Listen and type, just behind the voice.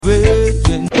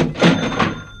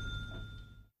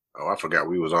forgot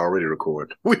we was already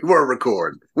recording. We were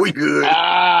recording. We good.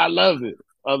 I love it.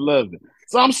 I love it.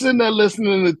 So I'm sitting there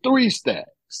listening to Three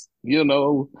Stacks, and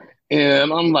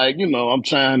I'm like,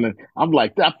 I'm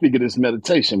like, I figure this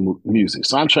meditation music.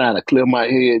 So I'm trying to clear my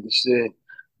head and shit.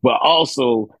 But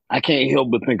also, I can't help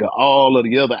but think of all of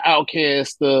the other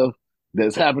Outcast stuff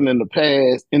that's happened in the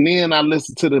past. And then I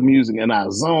listen to the music and I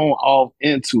zone off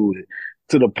into it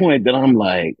to the point that I'm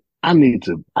like, I need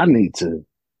to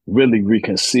really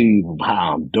reconceive of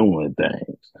how I'm doing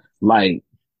things. Like,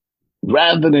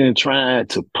 rather than trying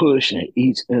to push in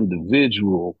each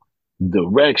individual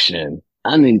direction,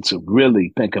 I need to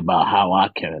really think about how I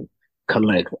can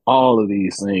collect all of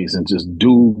these things and just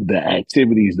do the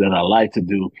activities that I like to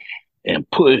do and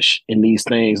push in these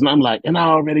things. And I'm like, and I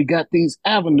already got these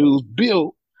avenues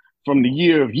built from the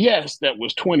year of yes, that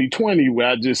was 2020, where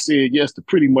I just said yes to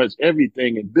pretty much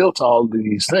everything and built all of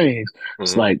these things.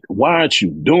 It's Mm-hmm. like, why aren't you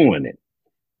doing it?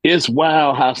 It's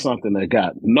wild how something that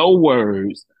got no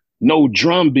words, no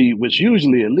drum beat, which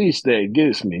usually at least that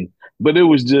gets me, but it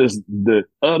was just the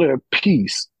utter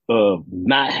piece of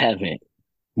not having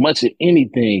much of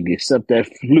anything except that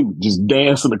flute just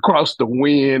dancing across the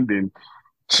wind and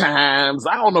chimes.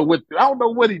 I don't know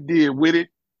what he did with it.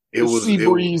 It The was sea it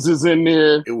breeze is in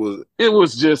there. it was It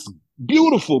was just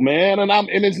beautiful, man. And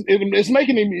it's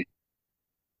making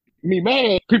me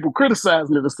mad. People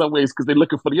criticizing it in some ways because they're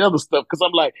looking for the other stuff. Because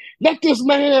I'm like, let this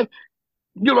man,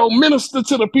 minister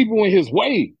to the people in his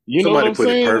way. You know what somebody I'm put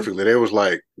it saying? perfectly. They was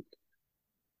like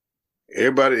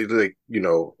everybody like,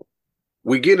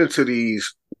 we get into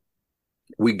these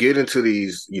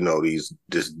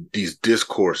these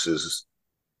discourses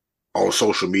on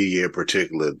social media in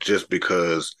particular, just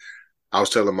because I was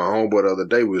telling my homeboy the other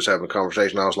day, we was having a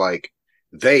conversation. I was like,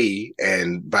 they,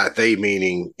 and by they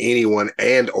meaning anyone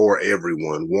and or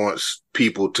everyone, wants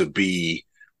people to be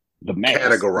The masses.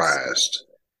 categorized.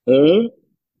 Uh,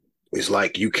 It's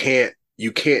like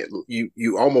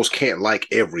you almost can't like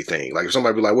everything. Like if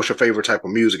somebody be like, what's your favorite type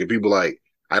of music? And people like,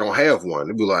 I don't have one.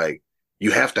 It'd be like,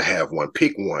 you have to have one.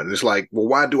 Pick one. And it's like, well,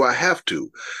 why do I have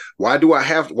to? Why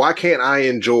can't I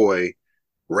enjoy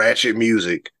ratchet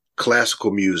music,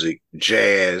 classical music,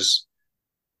 jazz,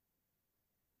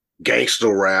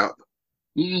 gangster rap,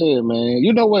 yeah, man.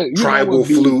 You know what? You know tribal what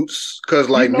be flutes? Cause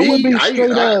you like know what me, be I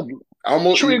straight I up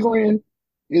almost triggering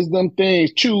is them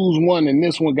things. Choose one, and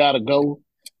this one gotta go.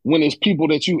 When it's people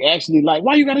that you actually like,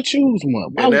 why you gotta choose one?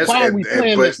 Why and that's why are we and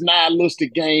playing but this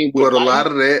nihilistic game with but a life? lot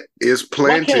of that is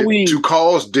Why can't planted to we?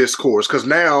 cause discourse. Because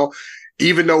now,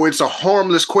 even though it's a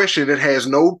harmless question that has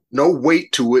no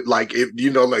weight to it, like if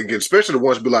like especially the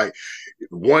ones be like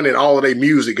one and all of their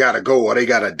music gotta go or they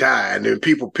gotta die, and then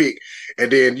people pick,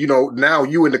 and then now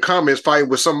you in the comments fighting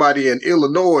with somebody in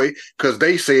Illinois because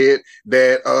they said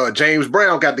that James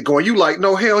Brown got to go, and you like,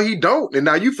 no, hell he don't, and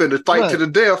now you finna fight to Right. the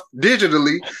death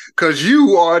digitally because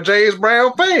you are a James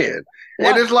Brown fan.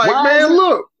 And Why it's like, why is man, it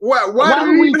look, why why did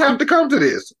do it we even have to come to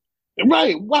this?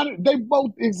 right? Why do they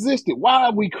both existed? Why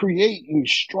are we creating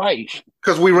strife?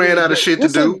 Because we ran When out of shit to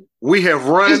this ain't do. We have is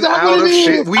run that what out it of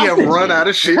shit. is? We I have think run out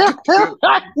of shit to do.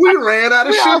 We ran out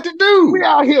of we shit out to do. we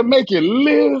out here making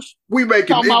lists. We making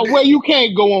Talking about it. where you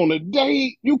can't go on a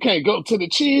date, you can't go to the You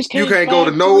Cheesecake can't go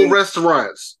to no Factory,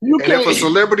 restaurants. you And if a can't.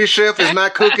 celebrity chef is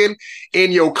not cooking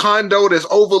in your condo that's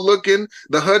overlooking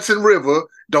the Hudson River,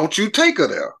 don't you take her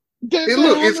there. What And the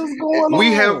look, hell is going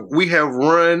we have on? we have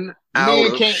run out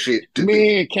Men of can't shit to do.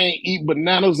 men can't eat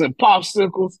bananas and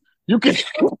popsicles. You can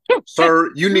Sir,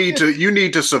 you you need can to you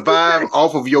need to you survive can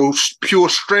off of your pure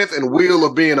strength and will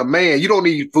of being a man. You don't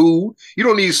need food. You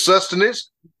don't need sustenance.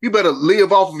 You better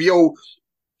live off of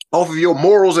your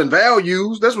morals and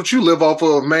values. That's what you live off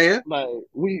of, man. like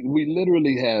we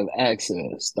literally have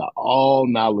access to all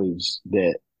knowledge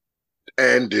that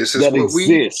And this is that what we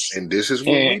exists and this is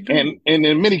what and we do. and and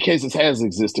in many cases has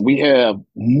existed. We have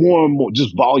more and more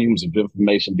just volumes of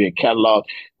information being cataloged.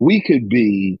 We could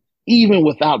be even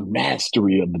without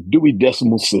mastery of the Dewey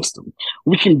Decimal System,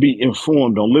 we can be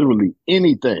informed on literally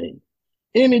anything.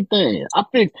 Anything. I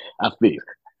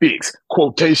fix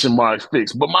quotation marks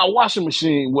fix, but my washing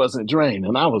machine wasn't draining.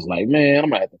 And I was like, man, I'm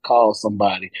gonna have to call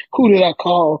somebody. Who did I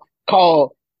call?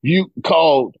 Called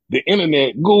the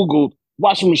internet, Googled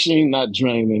washing machine not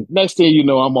draining. Next thing you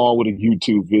know, I'm on with a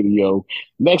YouTube video.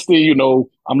 Next thing you know,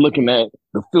 I'm looking at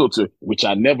the filter, which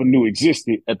I never knew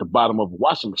existed at the bottom of a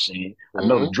washing machine. I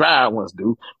know the Mm-hmm. dry ones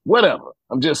do. Whatever.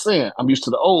 I'm just saying, I'm used to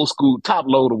the old school top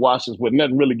loader washers where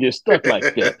nothing really gets stuck like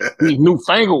that. These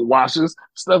newfangled washers,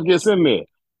 stuff gets in there.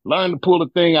 Learn to pull the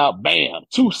thing out, bam,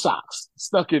 two socks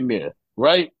stuck in there,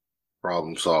 right?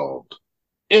 Problem solved.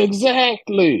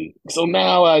 Exactly. So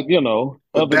now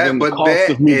other than the cost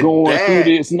of me going through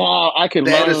this. Now I can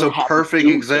that learn is a how perfect to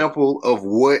do example of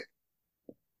what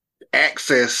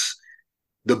access,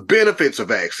 the benefits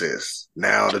of access.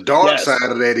 Now the dark yes. side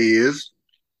of that is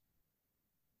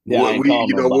Yeah, I ain't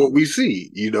called what nobody. we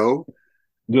see, Yeah,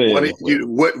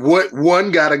 what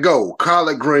one gotta go: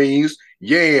 collard greens,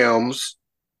 yams,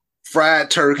 fried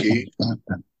turkey,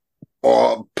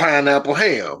 or pineapple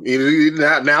ham.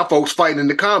 Now folks fighting in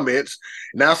the comments.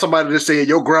 Now somebody just said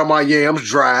your grandma yams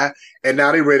dry, and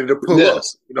now they ready to pull up.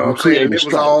 yes. You know what I'm I'm saying? creating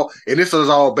strife. And this is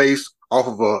all based off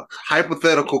of a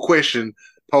hypothetical question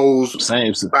posed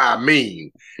Same. by a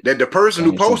meme that the person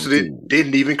who posted it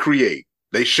didn't even create.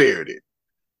 They shared it.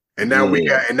 And now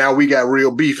we got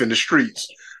real beef in the streets.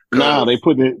 Nah, they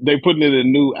putting it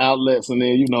in new outlets, and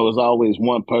then there's always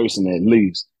one person at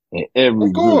least in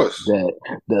every group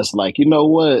that's like, you know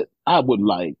what? I would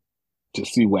like to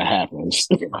see what happens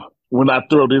when I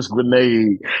throw this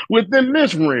grenade within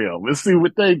this realm and see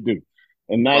what they do.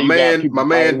 And now my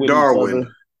man Darwin.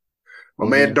 My Mm-hmm.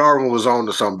 man Darwin was on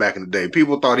to something back in the day.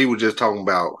 People thought he was just talking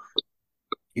about,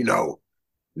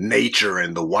 nature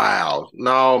and the wild.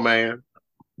 No, man.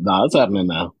 No, it's happening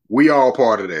now. We all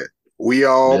part of that. We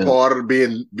all part of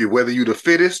being, whether you the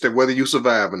fittest and whether you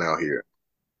surviving out here.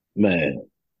 Man,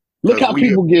 look how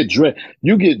people get dragged.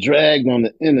 You get dragged on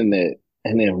the internet,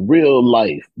 and in real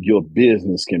life, your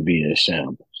business can be in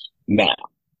shambles now,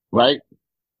 right?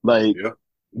 Like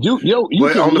you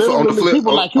can literally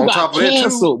people like you got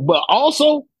canceled, but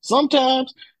also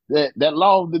sometimes that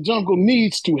law of the jungle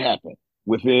needs to happen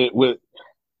with it.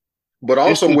 But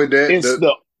also with that, it's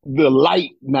the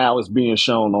light now is being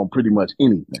shown on pretty much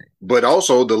anything. But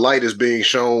also the light is being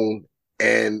shown,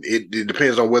 and it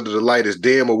depends on whether the light is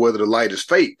dim or whether the light is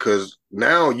fake. Because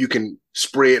now you can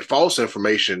spread false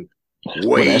information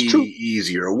way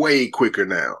easier, way quicker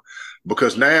now.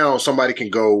 Because now somebody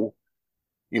can go,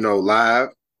 live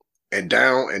and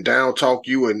down talk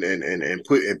you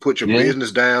and put your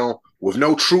business down with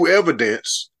no true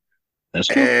evidence. That's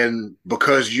true. And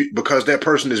because that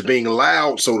person is being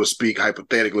loud, so to speak,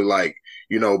 hypothetically, like,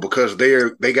 because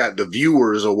they got the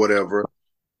viewers or whatever,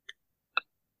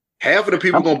 half of the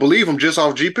people gonna believe them just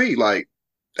off GP. Like,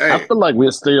 hey, I feel like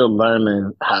we're still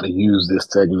learning how to use this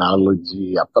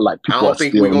technology. I feel like people I don't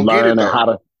think we're gonna get it though. I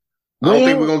don't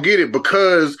think we're gonna get it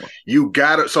because you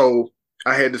got it. So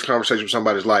I had this conversation with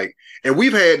somebody's like, and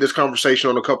we've had this conversation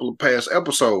on a couple of past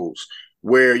episodes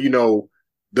where,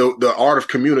 the art of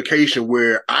communication,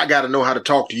 where I got to know how to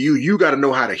talk to you. You got to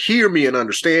know how to hear me and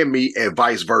understand me, and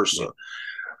vice versa.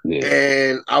 Yeah.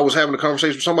 And I was having a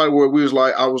conversation with somebody where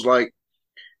I was like,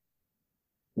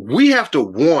 we have to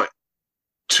want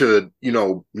to,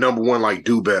 number one, like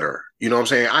do better. You know what I'm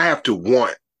saying? I have to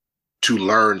want to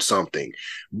learn something,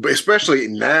 especially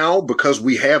now because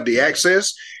we have the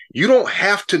access. You don't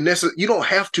have to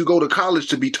go to college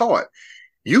to be taught.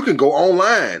 You can go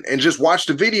online and just watch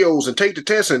the videos and take the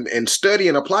tests and study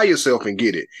and apply yourself and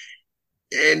get it.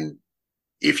 And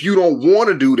if you don't want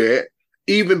to do that,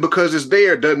 even because it's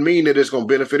there, doesn't mean that it's going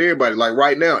to benefit everybody. Like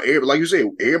right now, like you said,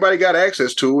 everybody got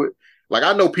access to it. Like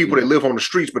I know people that live on the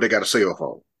streets, but they got a cell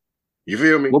phone. You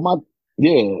feel me? Well,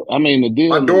 the deal.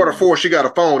 My daughter 4, she got a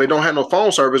phone. They don't have no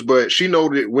phone service, but she know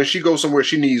that when she goes somewhere,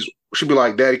 she'll be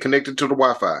like, Daddy, connected to the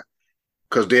Wi-Fi.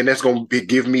 Because then that's going to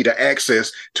give me the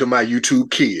access to my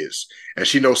YouTube Kids. And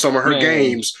she knows some of her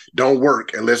games don't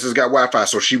work unless it's got Wi-Fi.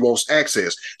 So she wants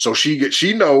access. So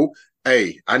she know,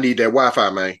 hey, I need that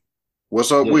Wi-Fi, man.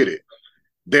 What's up with it?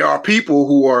 There are people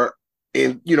who are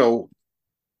in,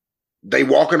 they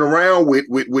walking around with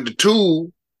the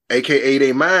tool, aka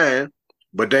they mind,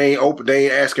 but they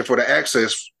ain't asking for the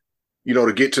access,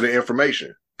 to get to the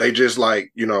information. They just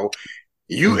like,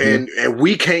 and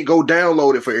we can't go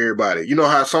download it for everybody. You know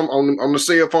how some on the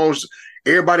cell phones,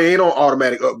 everybody ain't on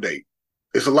automatic update.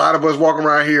 It's a lot of us walking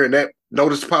around here and that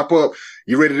notice pop up.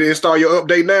 You ready to install your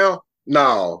update now?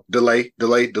 No, delay. They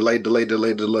ain't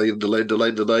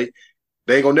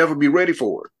gonna never be ready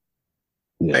for it.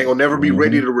 They ain't gonna never be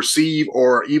ready to receive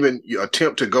or even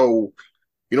attempt to go.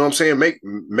 You know what I'm saying?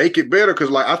 Make it better because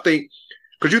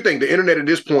you think the internet at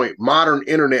this point, modern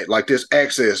internet like this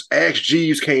access, Ask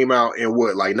Jeeves came out in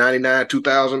what, like 99,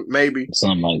 2000, maybe?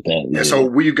 Something like that. Yeah. And so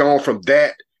we've gone from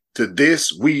that to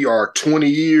this. We are 20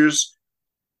 years,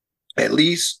 at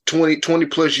least 20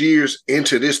 plus years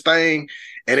into this thing,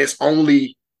 and it's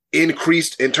only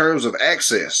increased in terms of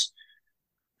access.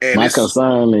 And my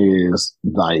concern is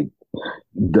like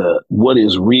what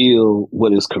is real,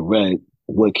 what is correct,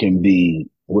 what can be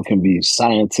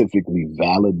scientifically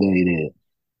validated,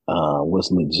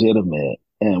 what's legitimate,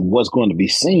 and what's going to be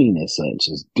seen as such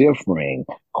is differing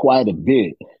quite a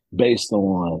bit based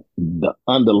on the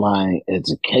underlying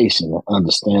education and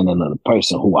understanding of the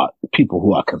person people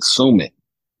who are consuming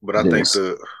But I think this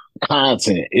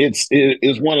content. It's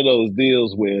one of those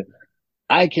deals where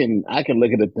I can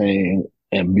look at a thing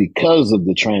and because of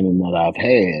the training that I've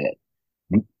had,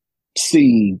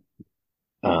 see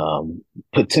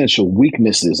potential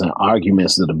weaknesses and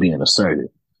arguments that are being asserted.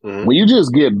 Mm-hmm. When you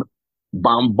just get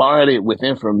bombarded with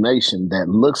information that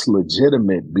looks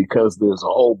legitimate because there's a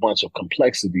whole bunch of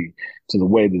complexity to the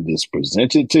way that it's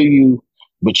presented to you,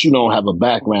 but you don't have a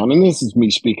background. And this is me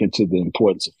speaking to the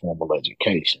importance of formal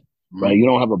education, right? You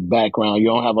don't have a background. You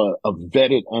don't have a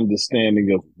vetted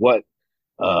understanding of what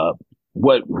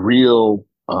real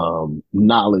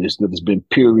knowledge that has been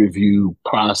peer reviewed,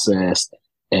 processed,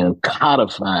 and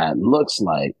codified looks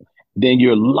like, then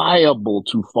you're liable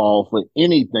to fall for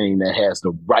anything that has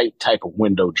the right type of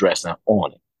window dressing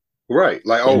on it. Right.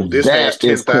 Like, oh, this has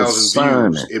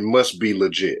 10,000 views. It must be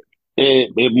legit.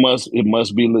 It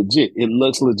must be legit. It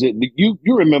looks legit. You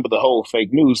remember the whole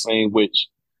fake news thing, which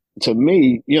to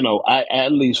me, I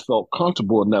at least felt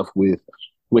comfortable enough with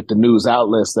the news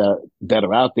outlets that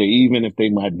are out there, even if they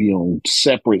might be on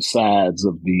separate sides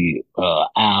of the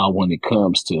aisle when it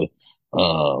comes to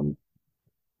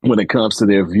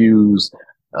their views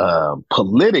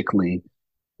politically.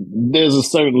 There's a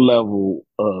certain level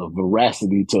of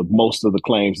veracity to most of the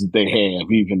claims that they have,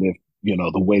 even if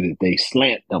the way that they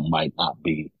slant them might not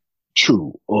be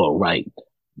true or right.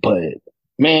 But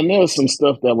man, there's some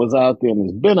stuff that was out there and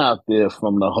has been out there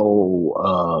from the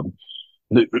whole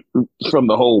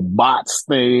bots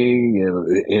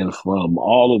thing and from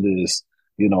all of this,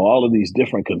 all of these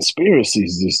different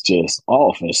conspiracies is just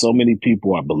off. And so many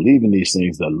people are believing these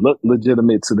things that look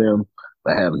legitimate to them,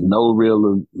 but have no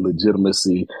real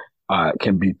legitimacy,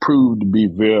 can be proved to be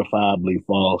verifiably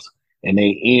false. And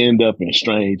they end up in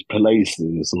strange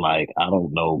places like, I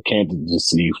don't know,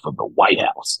 candidacy for the White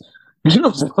House.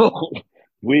 So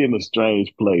we in a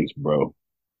strange place, bro.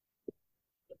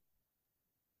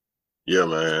 Yeah,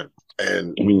 man.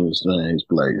 And we in a strange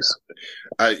place.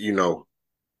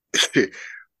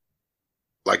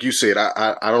 Like you said,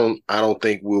 I don't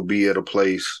think we'll be at a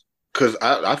place, because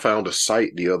I found a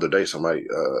site the other day. Somebody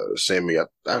sent me, I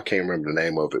can't remember the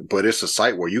name of it, but it's a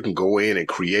site where you can go in and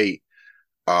create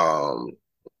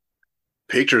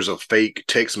pictures of fake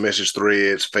text message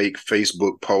threads, fake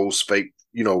Facebook posts, fake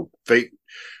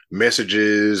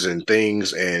messages and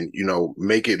things, and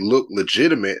make it look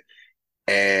legitimate.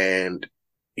 And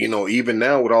even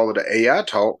now with all of the AI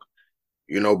talk,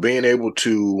 being able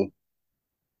to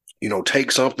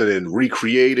take something and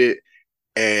recreate it.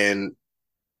 And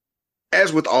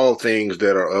as with all things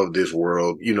that are of this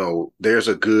world, there's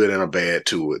a good and a bad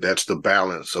to it. That's the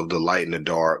balance of the light and the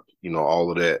dark,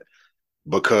 all of that.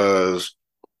 Because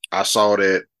I saw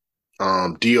that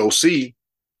DOC,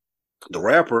 the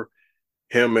rapper,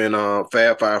 him and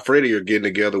Fab Five Freddy are getting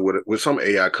together with some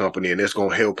AI company, and it's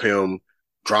going to help him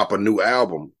drop a new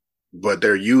album. But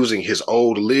they're using his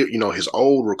old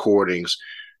recordings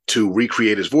to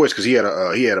recreate his voice, because he had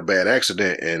a bad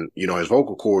accident, and his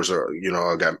vocal cords are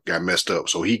got messed up,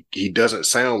 so he doesn't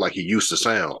sound like he used to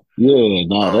sound. Yeah,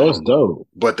 no, that's dope.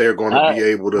 But they're going to be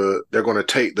able to. They're going to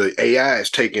take the AI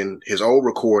is taking his old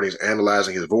recordings,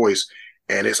 analyzing his voice,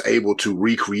 and it's able to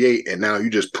recreate. And now you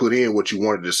just put in what you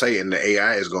wanted to say, and the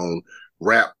AI is going to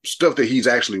rap stuff that he's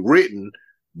actually written,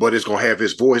 but it's going to have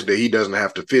his voice that he doesn't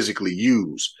have to physically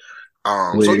use.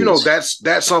 So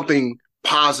that's something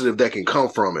positive that can come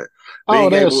from it.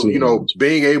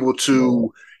 Being able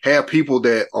to have people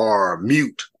that are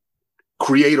mute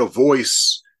create a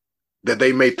voice that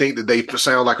they may think that they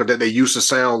sound like, or that they used to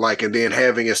sound like, and then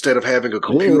instead of having a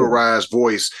computerized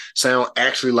voice, sound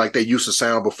actually like they used to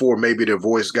sound before maybe their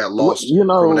voice got lost from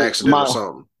an accident or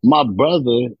something. My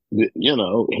brother,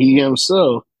 he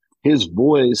himself, his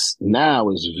voice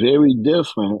now is very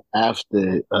different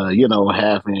after,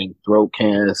 having throat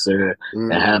cancer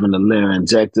and having a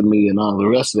laryngectomy and all the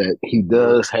rest of that. He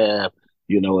does have,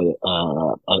 a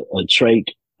trach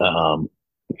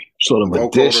sort of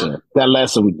addition that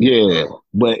lets him,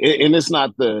 but it's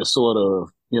not the sort of,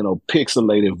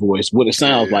 pixelated voice. What it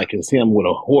sounds like is him with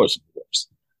a hoarse voice,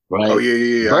 right? Oh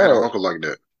yeah. I had an uncle like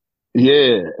that.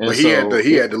 Yeah, but he had to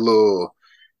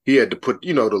put,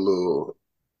 the little.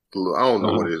 I don't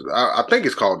know what it is. I think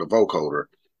it's called the vocoder,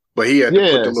 but he had to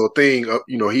put the little thing up.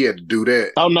 He had to do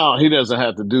that. Oh no, he doesn't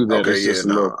have to do that. Okay, it's just a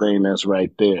little thing that's right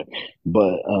there.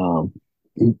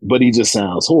 But he just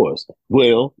sounds hoarse.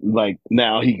 Well, like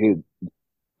now he could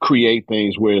create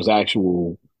things where his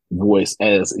actual voice,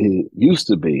 as it used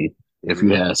to be, If you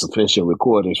have sufficient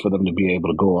recordings for them to be able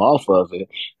to go off of it,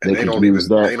 and they can use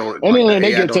that. they don't And like the then they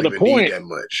AI get to don't the even need point. that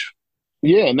much.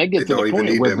 Yeah, and they They get to the don't even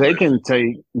point need where that much.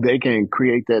 they can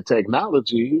create that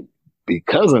technology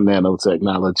because of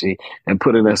nanotechnology and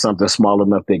put it in something small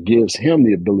enough that gives him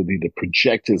the ability to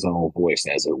project his own voice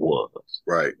as it was.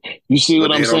 Right. You see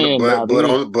But what I'm then on the saying?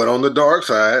 Now, but on the dark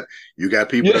side, you got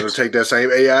people that'll yes, take that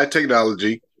same AI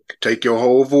technology, take your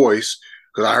whole voice.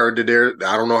 Because I heard that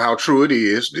I don't know how true it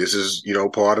is. This is,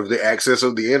 part of the access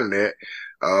of the internet.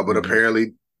 But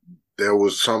apparently there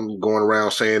was something going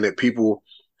around saying that people,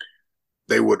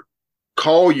 they would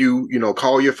call you,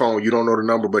 call your phone. You don't know the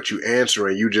number, but you answer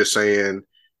and you just saying,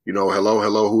 hello,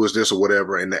 hello, who is this or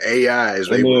whatever. And the AI is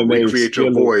and able to then they recreate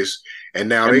your steal it voice. And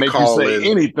now and they make you say calling.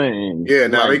 anything. Yeah,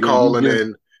 now Right? they Yeah, you calling give.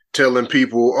 and telling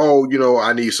people, oh,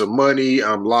 I need some money.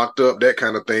 I'm locked up, that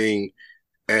kind of thing.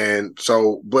 And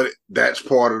so, but that's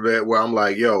part of that where I'm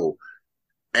like, yo,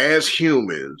 as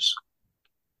humans,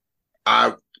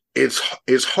 I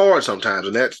it's hard sometimes,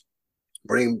 and that's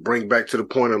bring back to the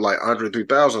point of like Andre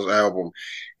 3000's album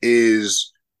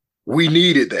is we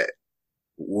needed that.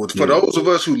 For those of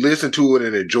us who listened to it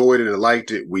and enjoyed it and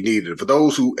liked it, we needed it. For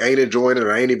those who ain't enjoying it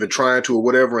or ain't even trying to or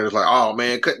whatever, and it's like, oh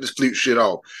man, cut this flute shit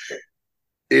off.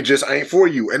 It just ain't for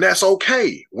you. And that's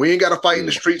okay. We ain't got to fight in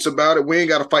the streets about it. We ain't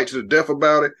got to fight to the death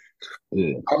about it.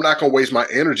 Yeah. I'm not going to waste my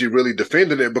energy really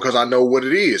defending it because I know what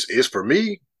it is. It's for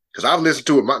me. Because I've listened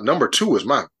to it. My number 2 is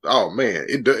oh man,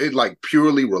 it like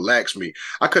purely relaxed me.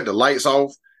 I cut the lights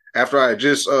off after I had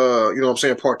just,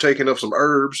 partaking of some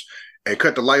herbs and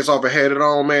cut the lights off and had it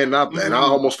on, man. And I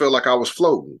almost felt like I was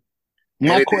floating.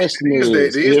 My question is,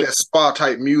 it is that spa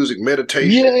type music,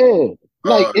 meditation. Yeah.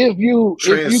 Like if you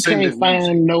can't find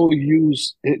music. no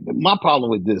use, my problem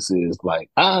with this is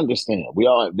like I understand we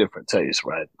all have different tastes,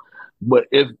 right? But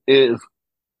if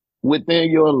within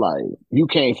your life you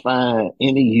can't find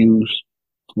any use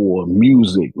for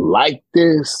music like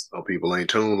this, some people ain't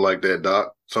tuned like that,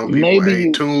 Doc. Some people maybe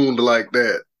ain't tuned like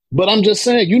that. But I'm just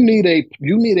saying you need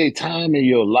a time in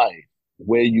your life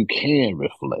where you can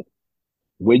reflect,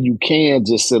 where you can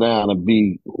just sit down and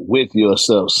be with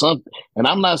yourself. And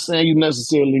I'm not saying you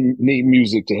necessarily need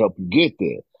music to help you get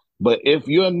there. But if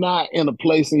you're not in a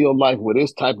place in your life where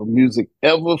this type of music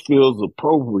ever feels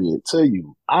appropriate to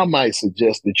you, I might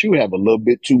suggest that you have a little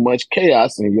bit too much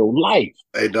chaos in your life.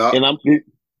 Hey, Doc. And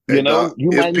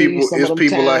you might need some of them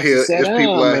times to sit down,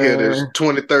 people out here man. that's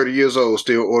 20, 30 years old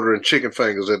still ordering chicken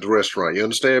fingers at the restaurant. You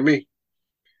understand me?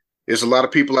 There's a lot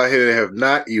of people out here that have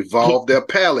not evolved their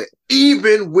palate,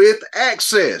 even with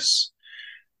access.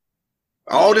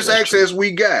 All this access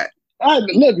we got.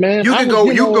 Look, man, you can go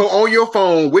on your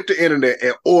phone with the internet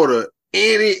and order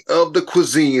any of the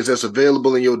cuisines that's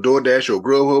available in your DoorDash, your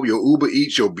Grubhub, your Uber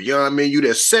Eats, your Beyond Menu.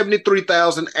 There's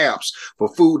 73,000 apps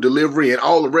for food delivery, and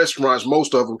all the restaurants,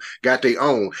 most of them got their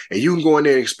own. And you can go in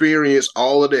there and experience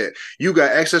all of that. You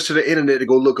got access to the internet to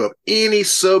go look up any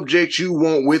subject you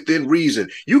want within reason.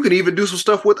 You can even do some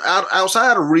stuff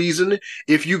outside of reason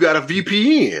if you got a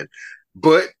VPN.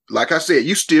 But like I said,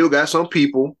 you still got some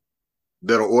people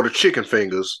that'll order chicken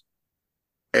fingers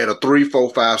at a 3,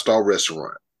 4, 5-star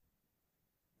restaurant.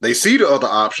 They see the other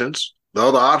options. The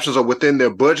other options are within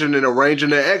their budget and arranging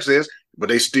their access, but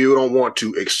they still don't want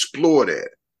to explore that.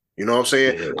 You know what I'm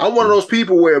saying? Yeah. I'm one of those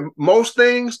people where most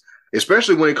things,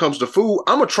 especially when it comes to food,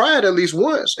 I'm gonna try it at least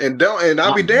once, and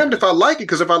I'll be damned if I like it.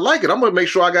 Because if I like it, I'm gonna make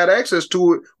sure I got access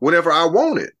to it whenever I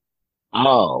want it.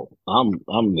 Oh,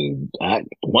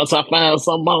 once I find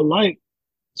something I like,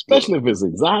 especially if it's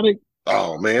exotic.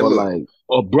 Oh man,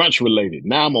 or brunch related.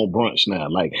 Now I'm on brunch now.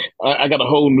 Like I got a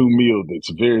whole new meal that's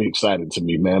very exciting to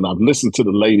me, man. I've listened to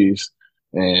the ladies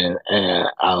and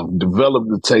I've developed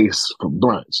the taste for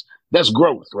brunch. That's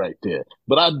growth right there.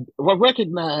 But I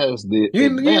recognize the you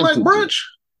like brunch.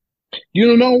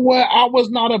 You know what? I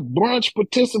was not a brunch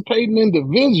participating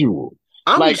individual.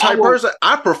 I'm the type person.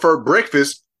 I prefer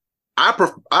breakfast. I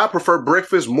prefer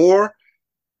breakfast more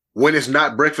when it's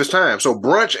not breakfast time. So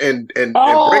brunch and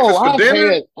breakfast for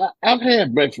dinner. I've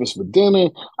had breakfast for dinner.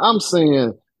 I'm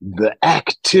saying the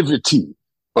activity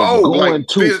of going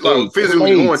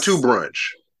physically going to brunch.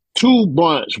 To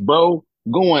brunch, bro.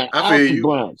 Going out to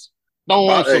brunch. Throw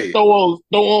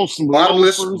on some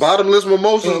bottomless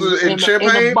mimosas and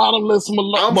champagne. And bottomless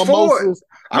I'm mimosas. For it.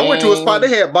 I went to a spot. They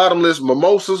had bottomless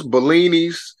mimosas,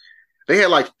 Bellinis. They had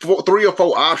like 3 or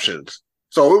 4 options.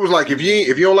 So it was like, if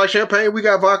you don't like champagne, we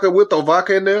got vodka. We'll throw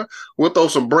vodka in there. We'll throw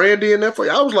some brandy in there for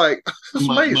you. I was like, this is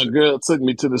amazing. My girl took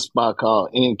me to the spot called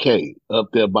NK up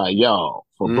there by y'all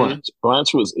for brunch.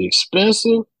 Brunch was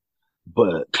expensive,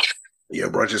 but yeah,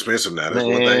 brunch expensive now. That's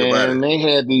one thing about it. They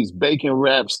had these bacon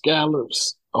wrapped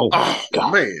scallops. Oh my Oh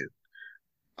God. man,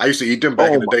 I used to eat them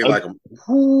back in Oh the my. day like them.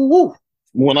 Woo,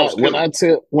 When I I was killing.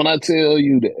 when I tell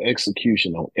you the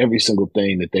execution on every single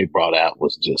thing that they brought out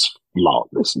was just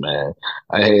flawless, man.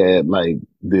 I had like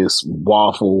this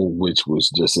waffle, which was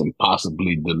just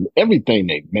impossibly everything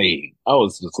they made. I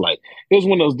was just like, it was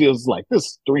one of those deals like this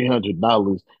is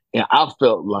 $300, and I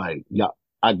felt like y'all,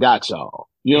 I got y'all.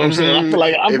 You know what I'm saying? Mhm. I feel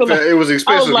like It was I was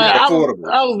expensive like yet affordable.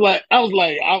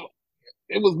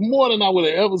 it was more than I would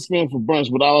have ever spent for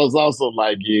brunch, but I was also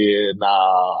like, yeah,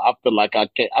 nah, I feel like I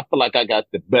can't. I feel like I got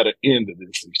the better end of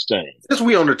this exchange. Since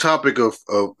we on the topic of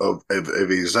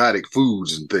exotic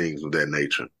foods and things of that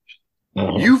nature,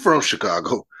 Uh-huh. you from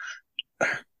Chicago?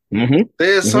 Mm-hmm.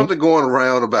 There's Mm-hmm. something going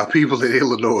around about people in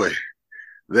Illinois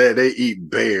that they eat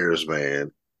bears,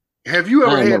 man. Have you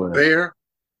ever I ain't had never. bear?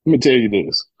 Let me tell you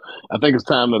this. I think it's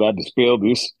time that I dispel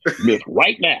this myth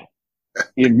right now,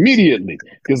 immediately,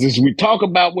 because as we talk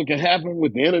about what can happen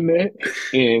with the internet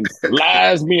and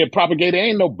lies being propagated,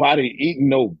 ain't nobody eating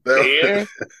no bear.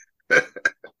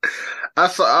 I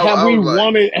saw. I was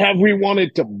like, Have we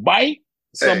wanted to bite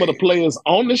some of the hey, players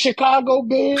on the Chicago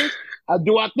Bears? I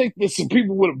think that some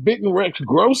people would have bitten Rex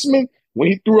Grossman when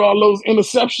he threw all those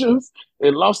interceptions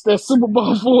and lost that Super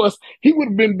Bowl for us. He would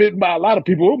have been bitten by a lot of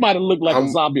people. It might have looked like a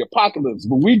I'm zombie apocalypse,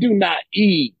 but we do not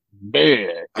eat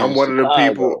bear I'm in one of the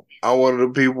people. Chicago. I'm one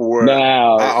of the people where I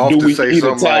Now, do often we say eat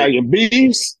something like, Italian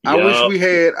beefs? Yeah.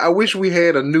 I wish we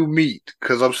had a new meat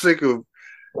because I'm sick of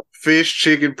fish,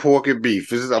 chicken, pork, and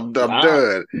beef. I'm Nah,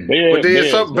 done. But then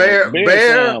some bears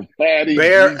sound fatty,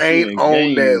 bear juicy, ain't and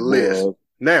on that gamey, list. boy.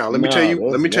 Now Nah, let me tell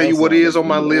that you what sound is like on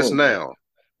my New list Orleans. now.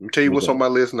 Let me tell you What's what's on that? my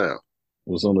list now.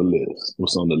 What's on the list?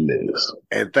 What's on the list?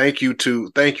 And thank you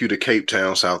to Cape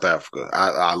Town, South Africa.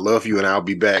 I love you, and I'll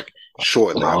be back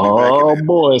shortly. I'll be back in Oh there.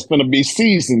 boy, it's gonna be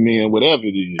seasoned then, whatever it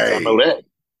is. I know Hey, that.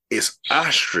 it's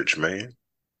ostrich, man.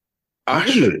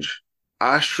 Really? Ostrich.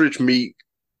 Ostrich meat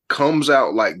comes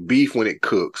out like beef when it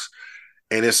cooks,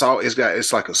 and it's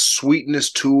like a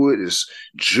sweetness to it. It's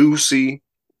juicy,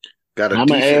 got a I'm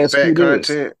gonna decent ask fat you this.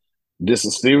 content. This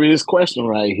is a serious question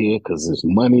right here because there's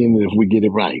money in it if we get it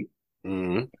right.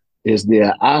 Mm-hmm. Is there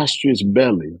an ostrich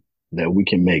belly that we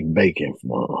can make bacon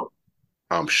from?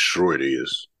 I'm sure it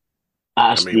is.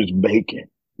 I mean, Ostrich bacon.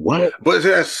 What? but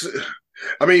that's.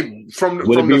 I mean,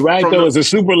 Would it be right though? Is it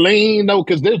super lean though?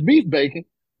 Because there's beef bacon,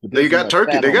 but they there's got enough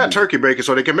turkey. fat They on got beef. turkey bacon,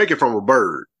 so they can make it from a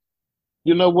bird.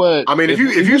 You know what? I mean, If if you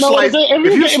you know what slice if if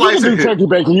you you can, if you can slice do it turkey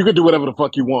bacon, you can do whatever the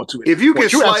fuck you want to at if this you can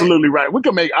point. You're slice absolutely right. We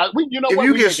can make. You know if what?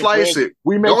 you can slice it.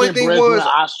 We The only making thing brethren was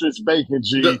ostrich bacon. the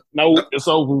G. No, the, it's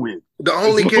over with. the It's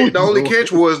only catch, over the only with.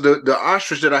 catch was the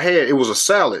ostrich that I had. It was a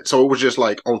salad, so it was just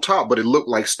like on top, but it looked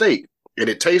like steak, and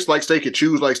it tastes like steak. It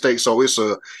chews like steak, so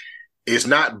it's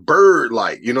not bird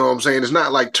like. You know what I'm saying? It's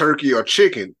not like turkey or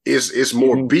chicken. It's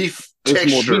more Mm-hmm. beef It's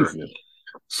more texture. beefy.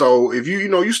 So if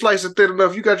you slice it thin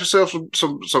enough, you got yourself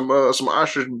some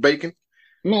ostrich bacon.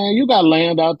 Man, you got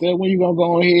land out there. When you gonna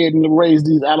go ahead and raise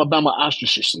these Alabama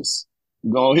ostriches?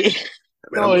 Go ahead,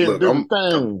 Man, go ahead and look, do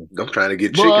the thing. I'm trying to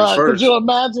get chickens But could first. you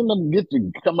imagine them get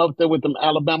to come up there with them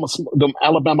Alabama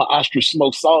ostrich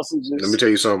smoked Let me sausages? tell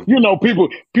you something. You know, people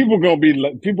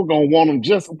gonna want them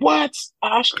just what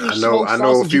ostrich smoked I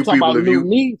know a sausage? You few talking people. about new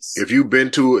meats? If you've been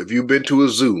to a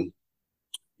zoo,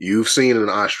 you've seen an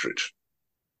ostrich.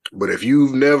 But if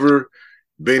you've never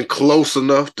been close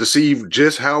enough to see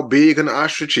just how big an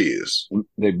ostrich is,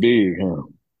 They big, huh?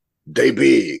 they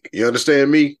big. You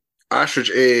understand me?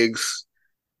 Ostrich eggs.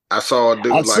 I saw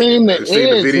I've seen the seen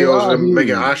the eggs. They videos of are them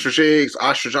making huge. ostrich eggs,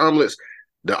 ostrich omelets.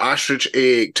 The ostrich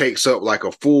egg takes up like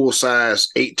a full size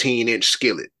 18-inch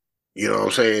skillet. You know what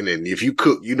I'm saying? And if you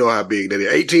cook, you know how big that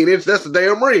is. 18 inch, that's a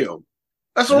damn rim.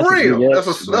 That's a That's a big rim. ass.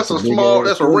 That's a big ass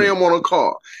That's a skillet. rim on a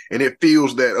car. And it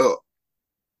fills that up.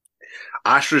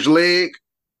 Ostrich leg,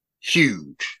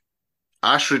 huge.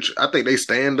 Ostrich, I think they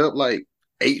stand up like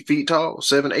 8 feet tall,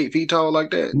 7, 8 feet tall,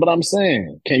 like that. But I'm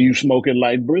saying, can you smoke it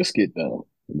like brisket though?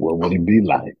 What would it be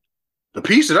like? The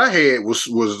piece that I had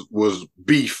was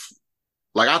beef.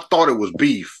 Like I thought it was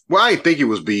beef. Well, I didn't think it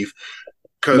was beef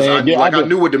because Man, I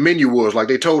knew what the menu was. Like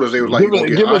they told us, they was like, you're gonna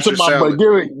get give it to ostrich my brother.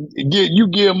 salad. You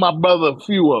give my brother a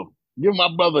few of them. Give my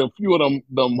brother a few of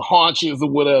them haunches or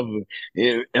whatever,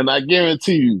 and I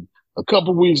guarantee you, a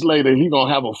couple weeks later, he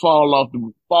gonna have a fall off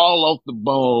the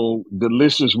bone,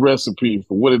 delicious recipe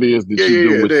for what it is that you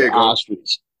do Yeah. with There the you go.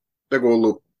 ostrich. They're gonna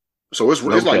look. So it's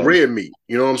like Okay, red meat.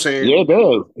 You know what I'm saying? yeah, it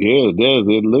does. Yeah, it does.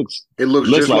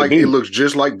 Looks like It beef. looks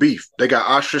just like beef. They got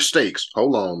ostrich steaks.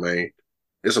 Hold on, man.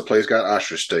 It's a place got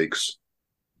ostrich steaks.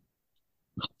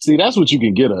 See, that's what you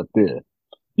can get up there.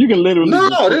 You can literally No,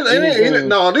 just put anything.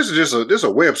 no. This is just a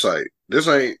website. This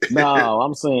ain't. No,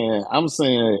 I'm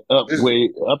saying up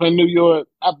in New York.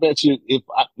 I bet you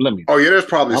let me. Oh yeah, there's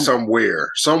probably I'm, somewhere.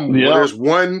 yeah, There's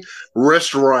one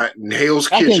restaurant in Hell's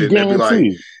I can Kitchen that be like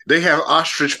guarantee. they have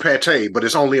ostrich pate, but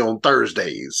it's only on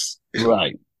Thursdays.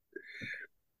 Right.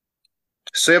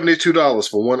 $72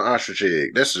 for one ostrich egg.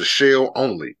 That's the shell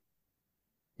only.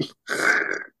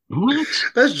 What?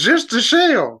 That's just the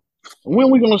shell. When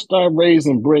we gonna start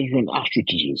raising brethren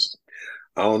ostriches?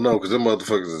 I don't know because them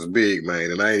motherfuckers is big,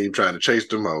 man, and I ain't even trying to chase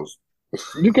them hoes.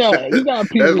 You got That's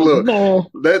people, look. man.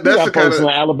 You That's the got kind folks in of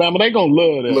Alabama. They gonna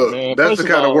love that, look. man. That's First the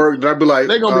of kind of all, work that I'd be like,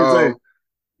 they gonna be saying,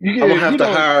 "Yeah, you don't." I'm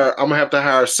gonna have to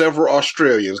hire several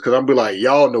Australians because I'm be like,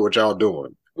 y'all know what y'all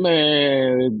doing.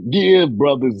 Man, give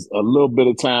brothers a little bit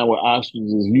of time with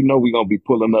ostriches. You know we're gonna be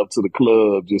pulling up to the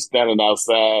club, just standing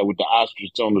outside with the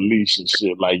ostrich on the leash and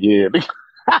shit. Like, yeah,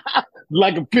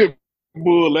 like a pit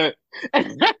bull at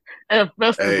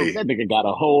festival. Hey, That nigga got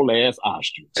a whole ass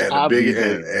ostrich. and I'll be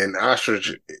there. and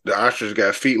ostrich, the ostrich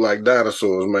got feet like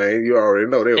dinosaurs, man. You already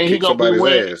know they'll And he kick gonna be somebody's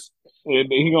wearing, ass.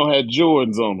 and he gonna have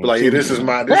Jordans on But him like, yeah, too.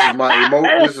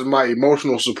 this is my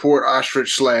emotional support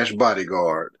ostrich /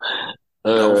 bodyguard.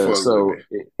 Don't fuck with So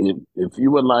me. if you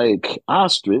would like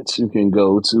ostrich, you can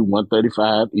go to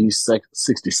 135 East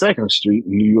 62nd Street,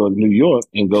 New York,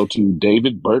 and go to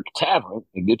David Burke Tavern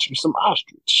and get you some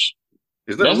ostrich.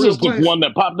 Is that a That's real just the place? one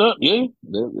that popped up. Yeah.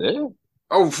 Yeah.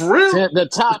 Oh, for real? The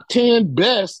top 10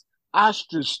 best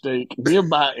ostrich steak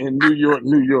nearby in New York,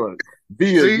 New York.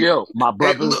 Via See, Yelp, my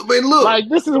brother. look, Like,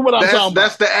 this is what I'm talking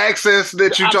that's about. the access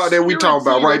that we talking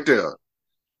about right there.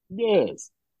 Yes.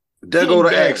 There go 10 the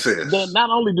best. access.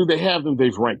 Not only do they have them,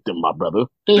 they've ranked them, my brother.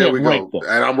 They There have we ranked go. them.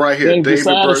 And I'm right here, They've David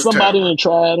decided Burke somebody Tavern. and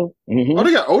tried them.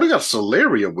 Mm-hmm. They got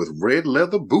Solarium with red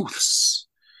leather booths.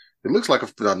 It looks like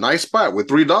a nice spot with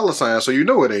 $3 signs, so you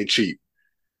know it ain't cheap.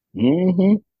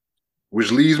 Mm-hmm.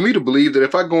 Which leads me to believe that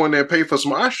if I go in there and pay for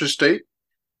some ostrich steak,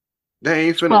 they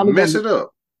ain't finna mess it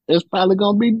up. It's probably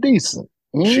gonna be decent.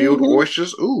 Chilled Mm-hmm.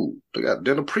 oysters. Ooh, they got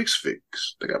dinner prix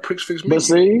fix. They got prix fix meat. But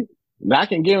see, I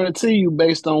can guarantee you,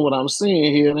 based on what I'm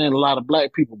seeing here, there ain't a lot of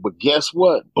black people. But guess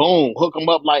what? Boom, hook them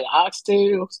up like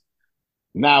oxtails.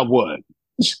 Now what?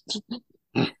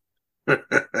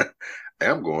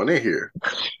 I'm going in here.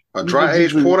 A dry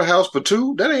aged porterhouse for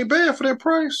 $2? That ain't bad for that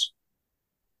price.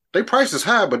 They price is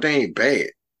high, but they ain't bad.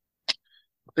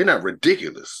 They're not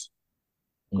ridiculous.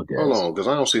 Okay. Hold on, because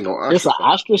I don't see no ostrich. It's an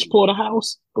ostrich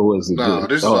porterhouse? Or is it No,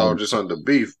 this is all just under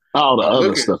beef. All the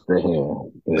other stuff they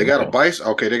have. They got a bison.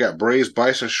 Okay, they got braised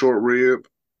bison short rib.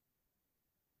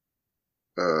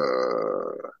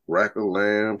 Rack of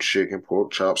lamb, chicken,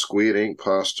 pork chop, squid ink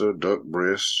pasta, duck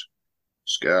breast,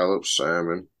 scallops,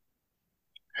 salmon,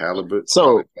 halibut,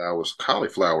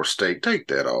 cauliflower steak. Take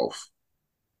that off.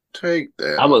 Take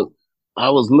that off. I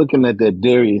was looking at that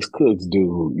Darius Cooks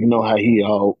dude. You know how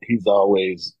he's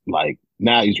always like,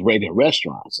 now he's rating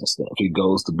restaurants and stuff. He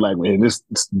goes to black men. This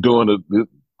doing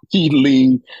Keith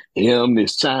Lee, him,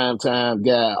 this Chime Time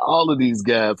guy. All of these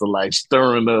guys are like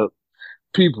stirring up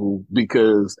people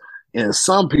because in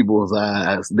some people's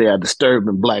eyes, they are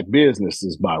disturbing black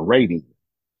businesses by rating.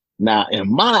 Now, in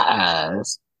my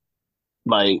eyes,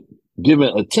 like,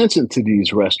 giving attention to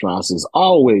these restaurants is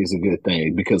always a good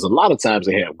thing because a lot of times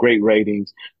they have great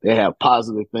ratings. They have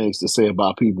positive things to say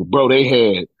about people. Bro,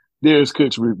 Darius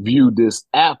Cooks reviewed this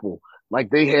apple. Like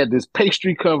they had this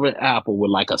pastry covered apple with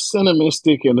like a cinnamon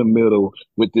stick in the middle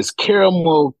with this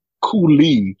caramel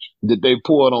coulis that they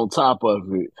poured on top of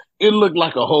it. It looked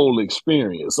like a whole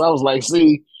experience. I was like,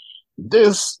 see,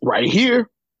 this right here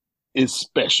is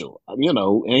special, and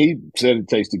he said it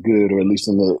tasted good, or at least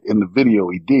in the video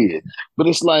he did. But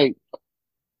it's like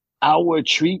our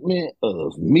treatment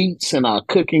of meats and our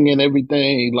cooking and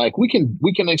everything. Like we can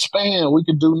expand, we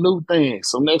can do new things.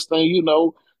 So next thing you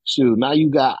know, shoot, now you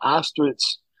got ostrich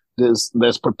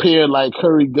that's prepared like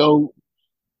curry goat.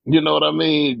 You know what I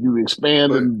mean? You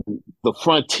expand the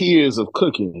frontiers of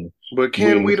cooking. But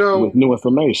can we though? With new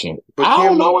information. But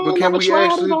can we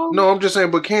actually? No, I'm just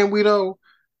saying. But can we though?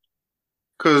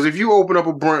 Because if you open up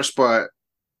a brunch spot,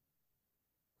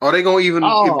 are they gonna even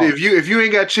if you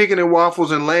ain't got chicken and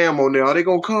waffles and lamb on there, are they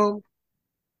gonna come?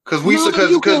 Because that's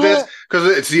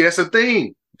the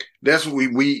thing. That's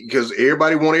because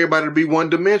everybody want everybody to be one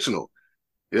dimensional.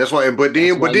 That's why. But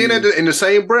then in the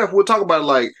same breath, we'll talk about it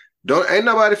like ain't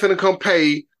nobody finna come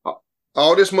pay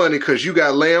all this money because you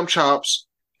got lamb chops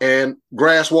and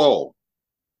grass wall.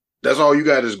 That's all you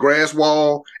got is grass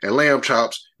wall and lamb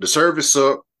chops. The service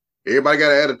suck. Everybody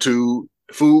got an attitude.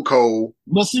 Food cold.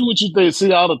 But see what you think.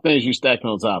 See all the things you stack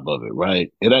on top of it,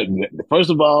 right? First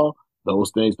of all,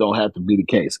 Those things don't have to be the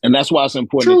case. And that's why it's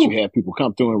important that True. you have people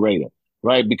come through and rate it,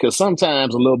 right? Because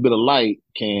sometimes a little bit of light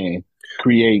can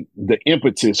create the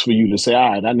impetus for you to say,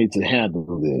 all right, I need to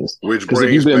handle this. Which Because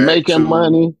if you've brings been back making to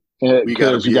money we got to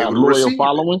because you be got able to loyal receive it.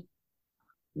 following,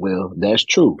 well, that's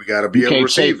true. We got to be able to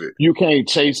receive it. You can't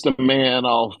chase the man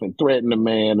off and threaten the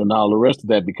man and all the rest of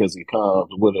that because he comes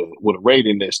with a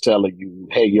rating that's telling you,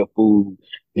 hey, your food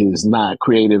is not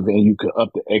creative and you can up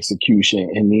the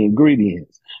execution and the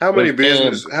ingredients. How many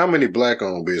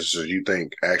black-owned businesses you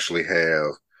think actually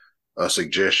have a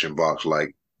suggestion box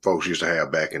like folks used to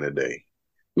have back in the day?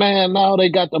 Man, now they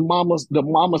got the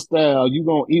mama style. You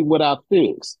gonna eat what I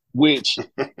fix, which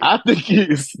I think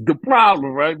is the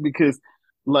problem, right? Because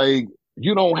like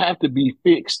you don't have to be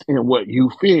fixed in what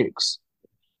you fix.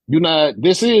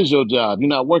 This is your job. You're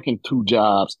not working 2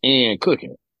 jobs and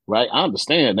cooking, right? I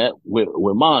understand that with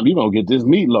mom, you're gonna get this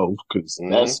meatloaf because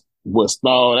that's what's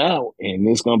thawed out and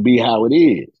it's gonna be how it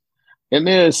is. And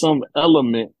there's some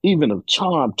element even of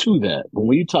charm to that. But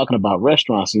when you're talking about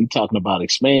restaurants and you're talking about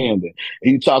expanding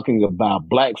and you're talking about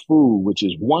black food, which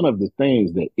is one of the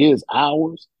things that is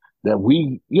ours, that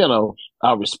we,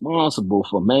 are responsible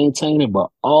for maintaining, but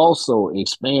also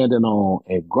expanding on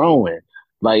and growing,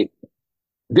 like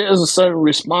there's a certain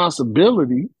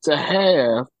responsibility to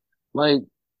have like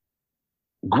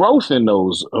growth in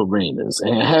those arenas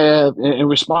and have and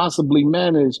responsibly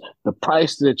manage the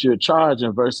price that you're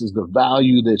charging versus the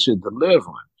value that you're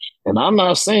delivering. And I'm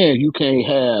not saying you can't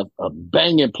have a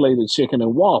banging plate of chicken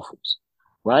and waffles,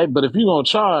 right? But if you're going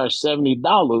to charge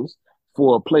 $70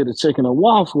 for a plate of chicken and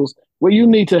waffles, well, you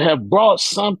need to have brought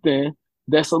something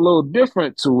that's a little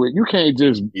different to it. You can't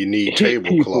just you need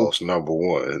tablecloths, number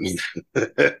one.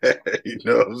 You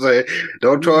know what I'm saying?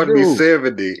 Don't charge me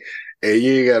 70 and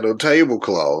you ain't got no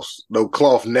tablecloths, no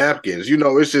cloth napkins.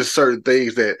 It's just certain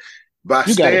things that by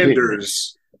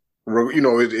standards,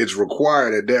 it's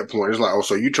required at that point. It's like, oh,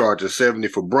 so you charge us 70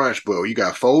 for brunch, but you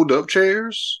got fold-up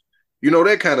chairs?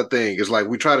 That kind of thing. It's like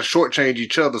we try to shortchange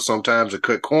each other sometimes and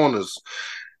cut corners.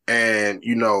 And,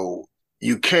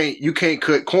 you can't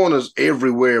cut corners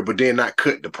everywhere, but then not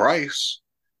cut the price.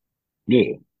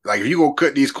 Yeah. Like if you're gonna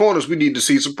cut these corners, we need to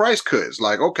see some price cuts.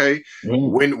 Like, okay,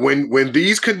 when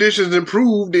these conditions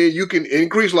improve, then you can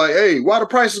increase. Like, hey, why the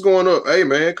price is going up? Hey,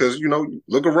 man, because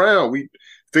look around. We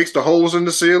fixed the holes in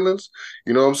the ceilings.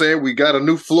 You know what I'm saying? We got a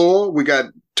new floor. We got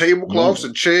tablecloths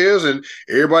and chairs, and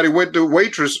everybody went to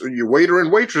waiter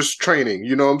and waitress training.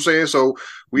 You know what I'm saying? So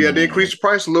we had to increase the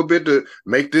price a little bit to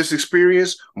make this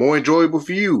experience more enjoyable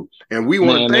for you. And we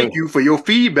want to thank you for your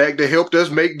feedback that helped us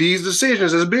make these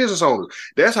decisions as business owners.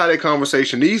 That's how that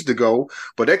conversation needs to go.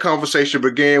 But that conversation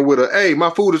began with hey, my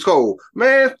food is cold.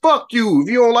 Man, fuck you. If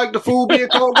you don't like the food being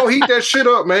cold, go heat that shit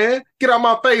up, man. Get out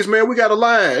my face, man. We got a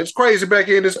line. It's crazy back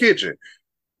here in this kitchen.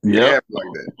 Yeah, like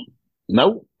that.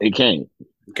 No, it can't.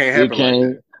 It can't happen like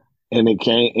that. And it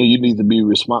can't, and you need to be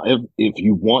responsible. If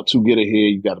you want to get ahead,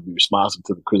 you got to be responsive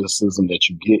to the criticism that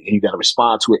you get, and you got to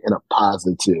respond to it in a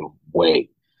positive way.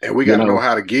 And we got to know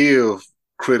how to give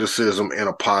criticism in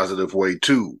a positive way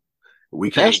too.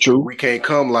 That's true. We can't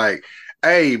come like,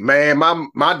 hey man,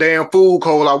 my damn food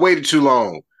cold. I waited too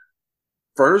long.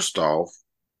 First off,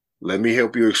 let me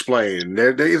help you explain.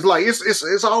 It's like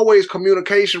it's always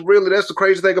communication. Really, that's the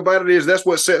crazy thing about it is that's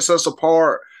what sets us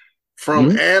apart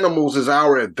from animals is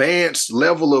our advanced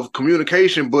level of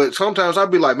communication. But sometimes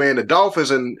I'd be like, man, the dolphins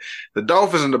and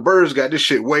the birds got this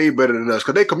shit way better than us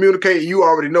because they communicate. You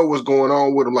already know what's going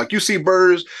on with them. Like you see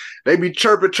birds, they be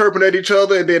chirping at each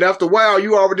other, and then after a while,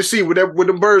 you already see when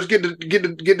the birds get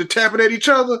to tapping at each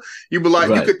other. You be like,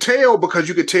 You could tell because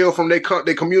you could tell from their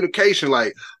communication,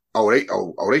 like,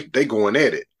 they going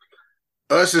at it.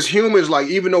 Us as humans, like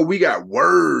even though we got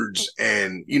words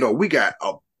and we got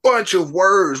a bunch of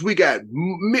words. We got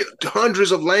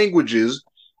hundreds of languages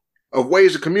of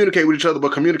ways to communicate with each other,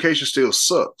 but communication still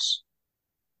sucks.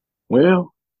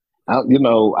 Well, I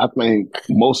think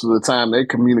most of the time they're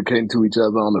communicating to each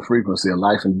other on the frequency of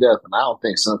life and death. And I don't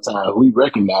think sometimes we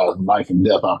recognize life and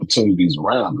death opportunities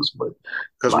around us, but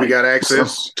because we got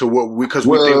access to we think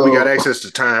we got access to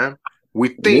time. We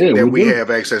think that we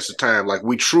have access to time. Like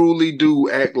we truly do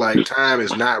act like time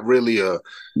is not really a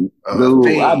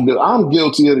thing. I'm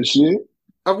guilty of the shit.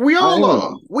 We all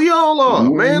are. We all are.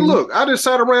 Man, look, I just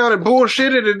sat around and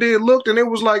bullshitted and then looked and it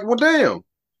was like, well, damn,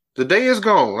 the day is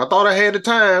gone. I thought I had the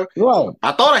time. Right.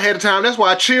 I thought I had the time. That's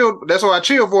why I chilled. That's why I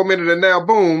chilled for a minute and now,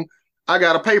 boom, I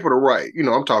got a paper to write.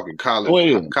 I'm talking college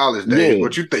days.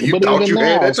 But you thought you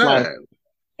had that time.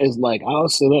 It's like I'll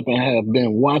sit up and have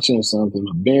been watching something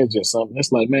or binging something.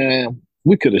 It's like, man,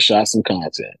 we could have shot some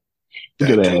content. We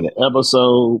could That have had too. an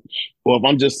episode, or if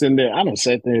I'm just sitting there, I don't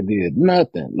sit there and did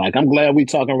nothing. Like I'm glad we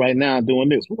talking right now doing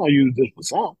this. We're gonna use this for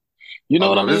something. You know Oh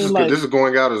what I no, this mean? is good. Like, This is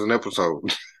going out as an episode.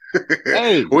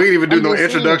 hey, We ain't even do I'm no just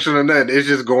saying, introduction or nothing. It's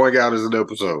just going out as an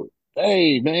episode.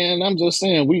 hey man, I'm just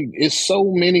saying it's so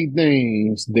many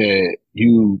things that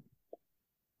you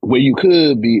where you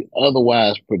could be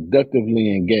otherwise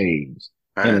productively engaged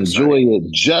and enjoy Hindsight. it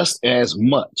just as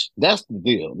much. That's the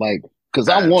deal. Like, because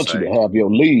I want you Hindsight. to have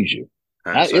your leisure.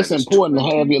 It's Hindsight is important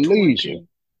to have your leisure. 2020.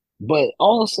 But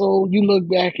also, you look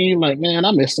back and you're like, man,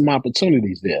 I missed some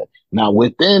opportunities there. Now,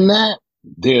 within that,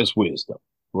 there's wisdom,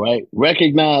 right?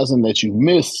 Recognizing that you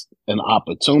missed an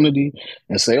opportunity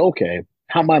and say, okay,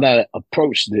 how might I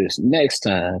approach this next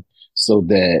time so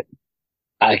that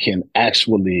I can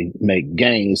actually make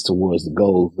gains towards the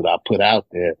goals that I put out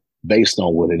there based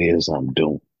on what it is I'm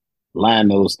doing. Line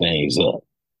those things up.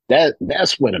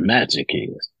 That's where the magic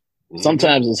is. Mm-hmm.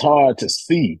 Sometimes it's hard to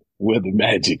see where the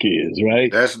magic is,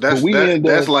 right? That's But that's we that's end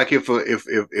that's up, like if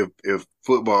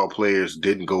football players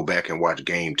didn't go back and watch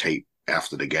game tape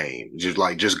after the game,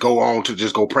 just go on to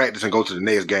just go practice and go to the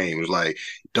next game. It's like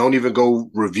don't even go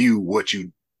review what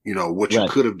you right,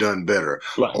 could have done better.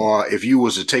 right, Or if you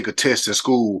was to take a test in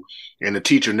school and the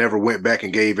teacher never went back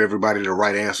and gave everybody the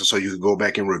right answer so you could go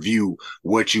back and review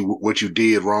what you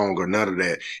did wrong or none of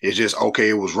that. It's just okay,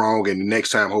 it was wrong and the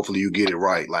next time hopefully you get it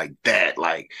right like that.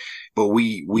 But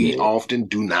we yeah. often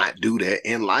do not do that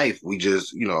in life. We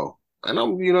just, and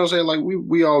I'm what I'm saying, like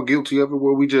we all guilty of it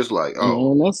where we just like, oh,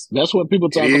 Man, that's what people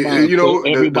it talk is, about.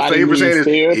 the Everybody favorite saying needs is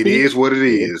it therapy. is what it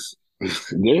Yeah, is.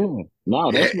 yeah.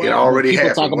 No, that's It right. But already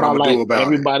people talk happened. What I'm about gonna do like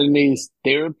about it? everybody needs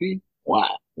therapy. Why?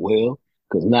 Well,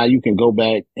 because now you can go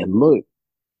back and look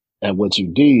at what you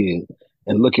did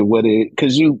and look at what it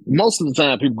because you most of the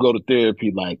time people go to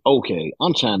therapy like, okay,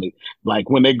 I'm trying to like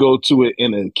when they go to it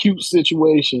in an acute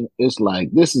situation, it's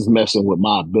like this is messing with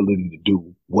my ability to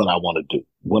do what I want to do,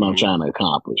 what I'm Mm-hmm. trying to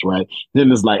accomplish, right?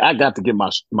 Then it's like I got to get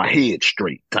my head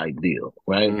straight type deal,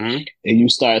 right? Mm-hmm. And you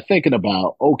start thinking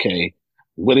about, okay,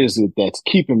 what is it that's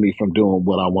keeping me from doing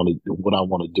what I want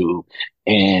to do?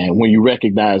 And when you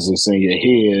recognize this in your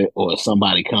head or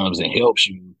somebody comes and helps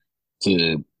you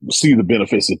to see the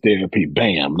benefits of therapy,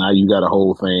 bam, now you got a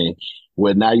whole thing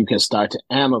where now you can start to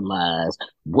analyze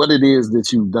what it is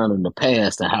that you've done in the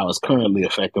past and how it's currently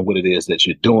affecting what it is that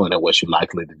you're doing and what you're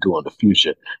likely to do in the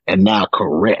future. And now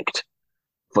correct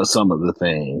for some of the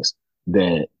things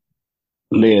that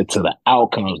led to the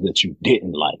outcomes that you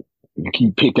didn't like. You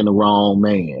keep picking the wrong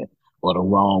man or the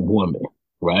wrong woman,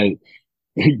 right?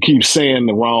 You keep saying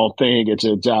the wrong thing at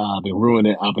your job and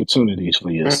ruining opportunities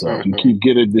for yourself. You keep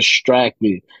getting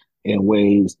distracted in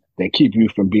ways that keep you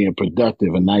from being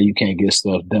productive, and now you can't get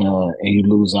stuff done, and you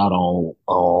lose out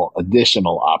on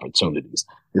additional opportunities.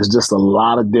 There's just a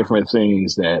lot of different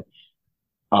things that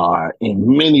are,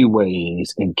 in many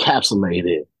ways,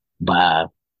 encapsulated by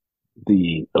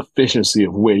the efficiency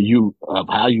of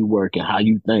how you work and how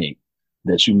you think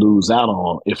that you lose out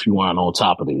on if you aren't on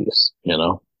top of this, you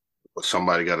know?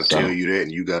 Somebody got to tell So, you that,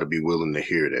 and you got to be willing to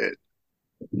hear that.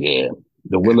 yeah,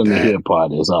 the And willing to that hear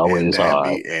part is and always that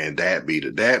hard. be and that be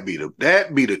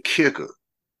the kicker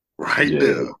right Yeah,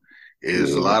 there.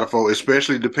 Is a yeah, lot of folks,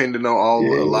 especially depending on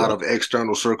a lot yeah. of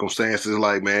external circumstances.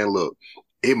 Like, man, look,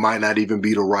 it might not even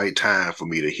be the right time for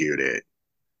me to hear that.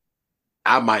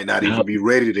 I might not Yep. even be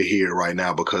ready to hear it right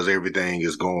now because everything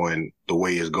is going the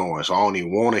way it's going. So I don't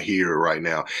even want to hear it right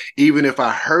now. Even if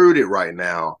I heard it right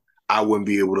now, I wouldn't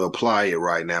be able to apply it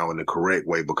right now in the correct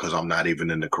way because I'm not even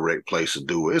in the correct place to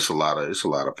do it. It's a lot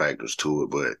of factors to it,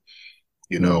 but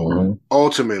Mm-hmm.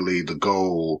 ultimately the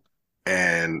goal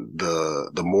and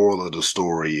the moral of the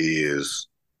story is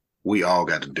we all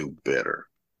got to do better.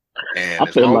 I And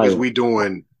as feel long as like, we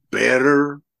doing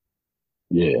better,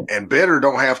 yeah, and better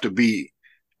don't have to be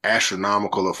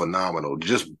astronomical or phenomenal,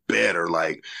 just better.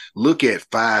 Like look at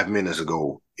 5 minutes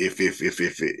ago. If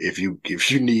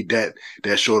you need that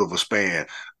short of a span,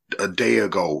 a day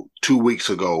ago, 2 weeks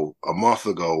ago, a month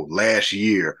ago, last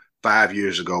year, 5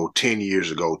 years ago, 10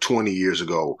 years ago, 20 years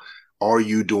ago, are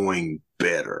you doing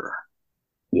better?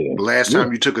 yeah, The last yeah,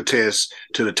 time you took a test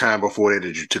to the time before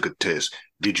that you took a test,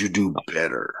 did you do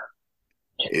better?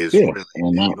 Is yeah. really,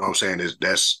 And you now, know what I'm saying?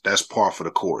 That's par for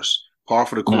the course. Par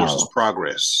for the course is now,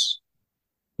 progress.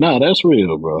 now that's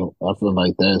real, bro. I feel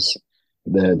like that's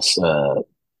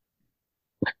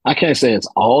I can't say it's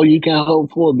all you can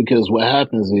hope for because what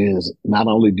happens is not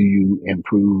only do you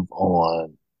improve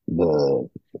on the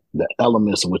the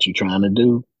elements of what you're trying to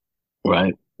do,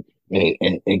 right?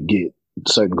 And get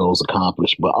certain goals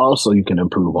accomplished, but also you can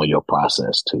improve on your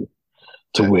process too.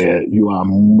 to where you are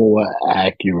more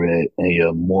accurate and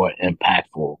you're more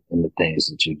impactful in the things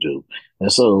that you do.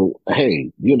 And so,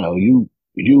 hey,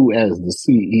 you as the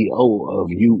CEO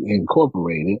of You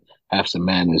Incorporated have to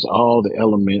manage all the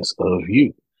elements of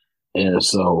you. And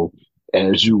so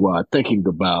as you are thinking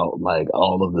about like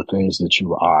all of the things that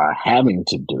you are having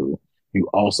to do, you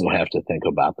also have to think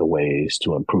about the ways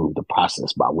to improve the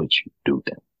process by which you do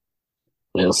them.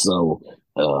 And so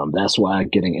that's why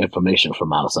getting information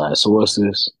from outside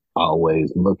sources,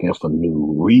 always looking for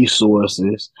new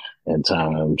resources in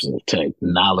terms of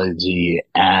technology,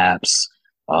 apps,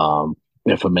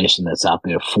 information that's out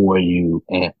there for you,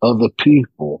 and other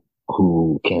people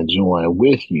who can join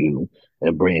with you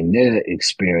and bring their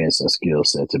experience and skill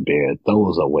set to bear.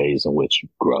 Those are ways in which you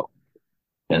grow.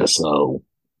 And so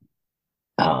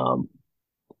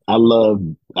I love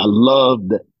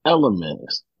the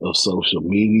elements of social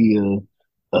media,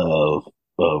 of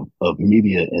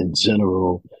media in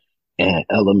general, and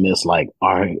elements like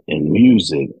art and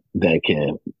music that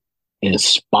can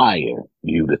inspire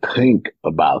you to think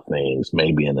about things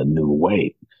maybe in a new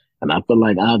way. And I feel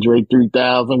like Andre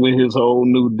 3000 with his whole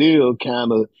new deal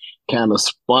kind of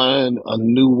spun a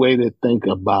new way to think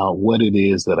about what it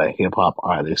is that a hip hop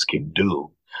artist can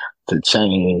do to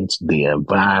change the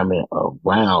environment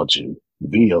around you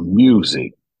via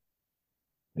music,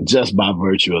 just by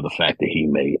virtue of the fact that he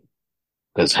made it.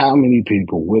 Because how many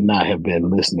people would not have been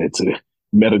listening to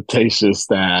meditation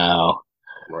style,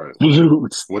 right,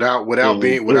 flutes, without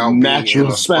being in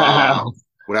a spa,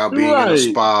 without being in a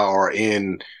spa or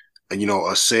in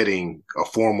a setting, a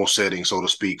formal setting, so to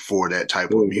speak, for that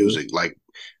type of music. Like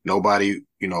nobody,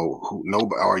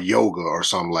 or yoga or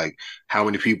something. Like how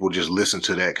many people just listen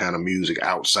to that kind of music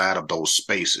outside of those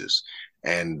spaces?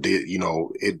 And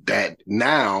that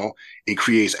now it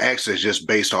creates access just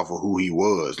based off of who he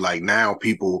was. Like now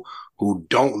people who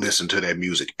don't listen to that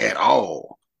music at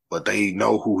all, but they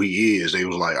know who he is. They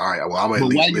was like, all right, well, I'm at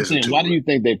least listen to it. Why do you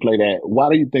think they play that? Why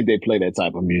do you think they play that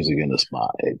type of music in the spa?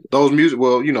 Those music,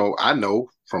 well, I know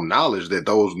from knowledge that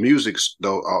those musics,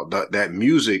 that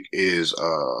music is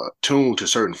tuned to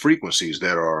certain frequencies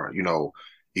that are,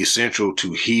 essential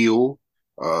to heal,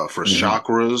 for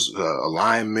chakras,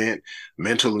 alignment,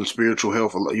 mental and spiritual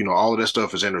health. All of that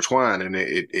stuff is intertwined, and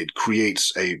it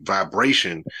creates a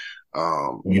vibration,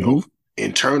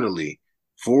 internally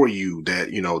for you that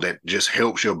that just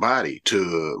helps your body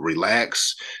to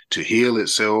relax, to heal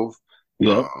itself,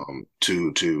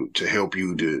 to help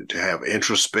you to have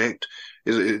introspect.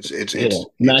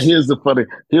 Now here's the funny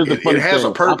it has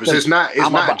a purpose. It's not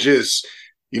just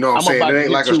what I'm saying. It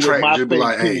ain't like a track just be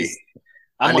like, hey,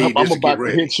 I'm about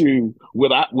to hit you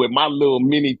with my little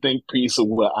mini think piece of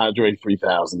what Andre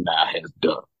 3000 now has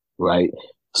done, right?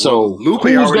 So Lupe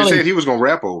already said he was going to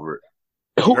rap over it.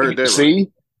 Heard that, see? Right?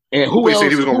 And who Lupe else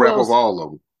said he was going to rap over all of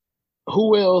them.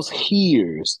 Who else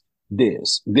hears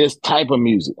this type of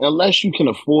music? Unless you can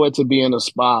afford to be in a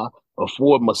spa,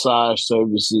 afford massage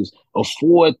services,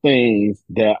 afford things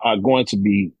that are going to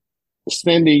be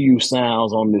sending you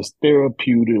sounds on this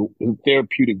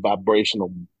therapeutic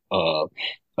vibrational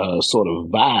sort of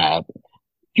vibe,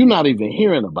 you're not even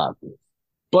hearing about this.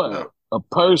 But a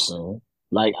person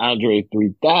like Andre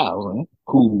 3000,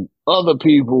 who other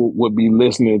people would be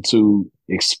listening to,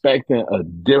 expecting a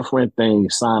different thing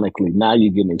sonically, now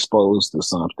you're getting exposed to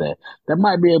something that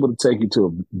might be able to take you to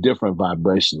a different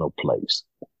vibrational place.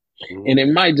 And it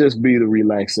might just be the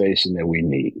relaxation that we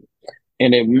need.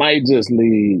 And it might just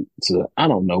lead to, I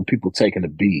don't know, people taking a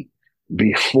beat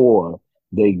before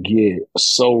they get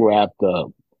so wrapped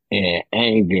up in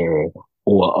anger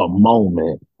or a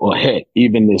moment, or heck,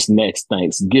 even this next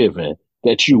Thanksgiving,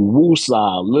 that you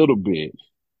woosah a little bit,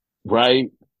 right?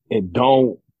 And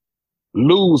don't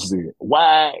lose it.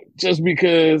 Why? Just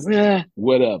because,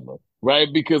 whatever. Right,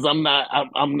 because I'm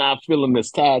not feeling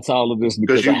this tied to all of this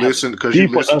because you listen to the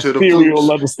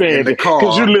flutes in the car.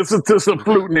 Because you listen to some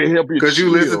flute and it help you. Because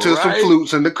you listen to some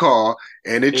flutes in the car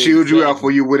and it chilled you out for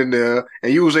you went in there,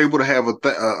 and you was able to have a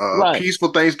peaceful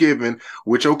Thanksgiving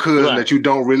with your cousin that you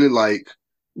don't really like.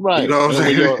 Right. You know what I'm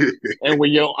saying? And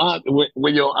when your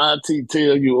auntie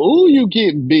tell you, "Oh, you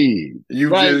get big," you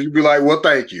be like, "Well,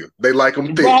 thank you." They like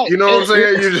them thick. Right. You know what I'm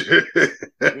saying? You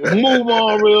just move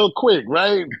on real quick,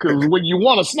 right? Because when you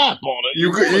want to snap on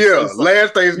it,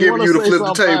 last Thanksgiving you to flip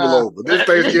the table over. This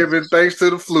Thanksgiving, thanks to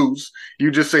the flutes,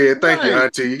 you just said, "Thank you,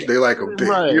 auntie." They like them thick.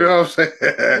 Right. You know what I'm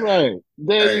saying? Right.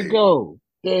 There you go.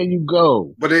 There you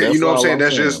go. But then, you know what I'm saying?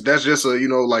 That's just a,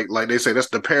 like they say,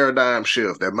 that's the paradigm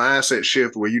shift, that mindset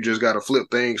shift where you just got to flip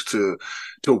things to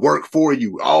work for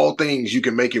you. All things, you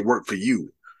can make it work for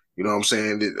you. You know what I'm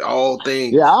saying? All Yeah, I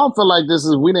things. don't feel like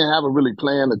we didn't have a really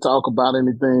plan to talk about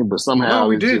anything, but No, somehow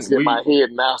we it just didn't. hit my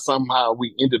head. Now somehow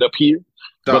we ended up here.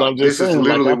 But Dog, I'm just this is saying,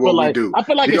 like, literally what we do. I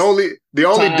feel like The it's only the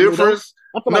only timely though. difference,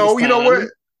 I feel like it's no, you know what?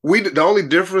 timely. The only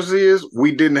difference is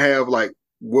we didn't have like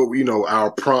what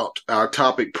our prompt, our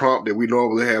topic prompt that we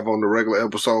normally have on the regular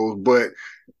episodes, but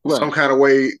some Right. kind of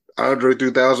way Andre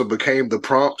 3000 became the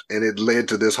prompt and it led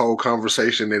to this whole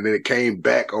conversation and then it came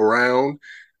back around.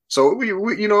 So we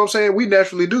you know what I'm saying? We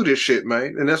naturally do this shit,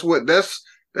 man. And that's what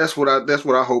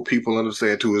I hope people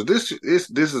understand too, is this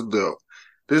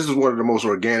is one of the most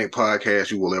organic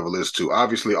podcasts you will ever listen to.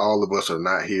 Obviously, all of us are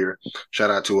not here. Shout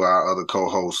out to our other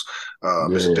co-hosts,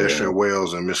 Mr. Yeah. Deshaun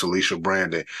Wells and Miss Alicia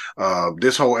Brandon.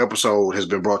 This whole episode has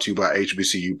been brought to you by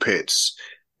HBCU Pets,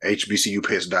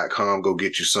 hbcupets.com. Go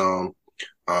get you some.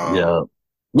 Yeah.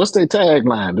 What's their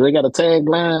tagline? Do they got a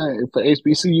tagline for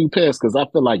HBCU Pets? Because I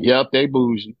feel like, yep, they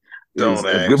bougie. Is Don't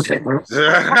a good.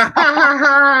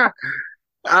 ask.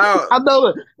 I, I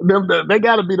know that they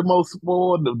got to be the most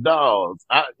spoiled of dogs.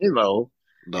 those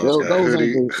got Those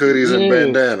ain't hoodies and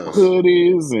bandanas.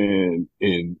 hoodies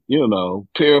and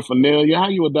paraphernalia. How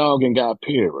you a dog and got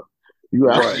para? You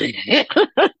Right.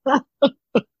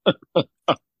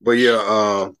 But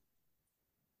yeah,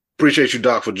 appreciate you,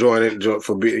 Doc, for joining,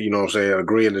 for being, you know what I'm saying,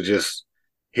 agreeing to just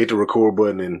hit the record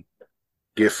button and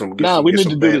we get need to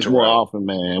some do this banter more out. often,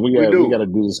 man. We We got do. to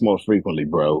do this more frequently,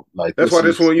 bro. Like That's why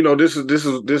this this is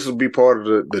one, this will be part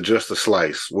of the Just a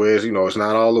Slice. Whereas, it's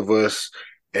not all of us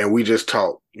and we just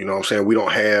talk. You know what I'm saying? We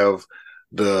don't have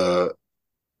the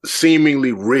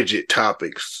seemingly rigid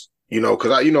topics,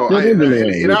 because yeah, they really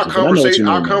ain't in rigid, but I know what you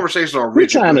our mean though. conversations are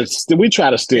rigid, but We try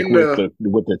to stick in the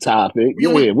with the topic. we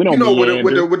Yeah, we don't meander.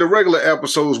 with the regular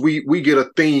episodes we get a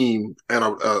theme and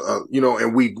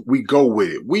and we go with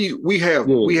it. We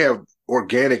Yeah, have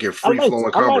organic and I free like flowing I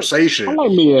conversation. like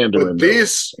But meandering though.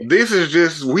 this is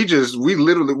just we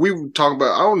literally we were talking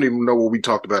about. I don't even know what we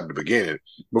talked about at the beginning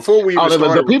before we Oh, even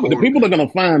started the recording. people are gonna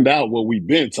find out what we've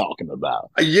been talking about.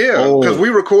 Yeah, because we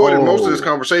Oh, recorded most of this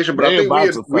conversation, but I they think about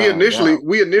to find out.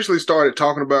 we initially started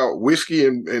talking about whiskey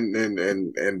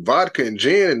and vodka and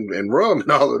gin and rum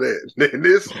and all of that. And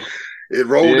it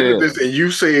rolled into Yeah, this, and you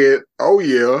said, "Oh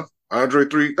yeah, Andre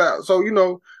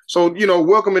 3000."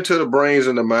 Welcome into the brains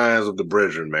and the minds of the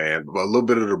brethren, man. A little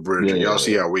bit of the brethren. Y'all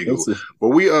see yeah. how we go. It's a, But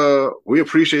we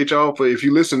appreciate y'all for if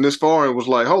you listen this far and was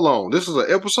like, hold on, this is an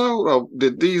episode? Or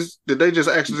did they just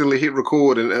accidentally hit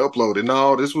record and upload it?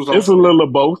 No, this was on. it's a little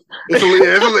of both. It's a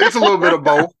little bit of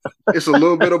both. It's a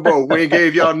little bit of both. We ain't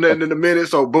gave y'all nothing in a minute,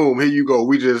 so boom, here you go.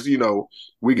 We just,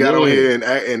 we got on Yeah. here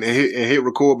and hit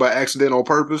record by accident on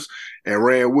purpose and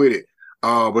ran with it.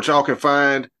 But y'all can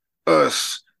find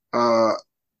us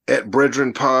at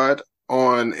Brethren Pod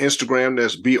on Instagram.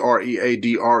 That's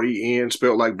BREADREN,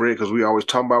 spelled like bread, because we always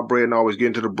talk about bread and always get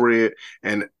into the bread.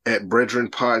 And at Brethren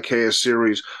Podcast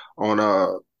Series on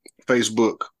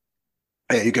Facebook.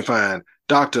 And you can find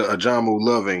Dr. Ajamu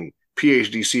Loving,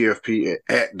 PhD CFP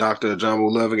at Dr.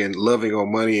 Ajamu Loving, and Loving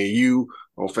on Money and You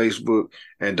on Facebook,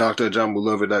 and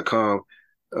drajamuloving.com,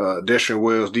 Deshaun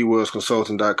Wells,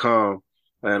 dwellsconsulting.com,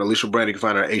 and Alicia Brandon, you can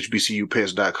find her at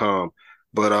hbcupets.com.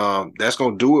 But that's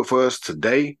going to do it for us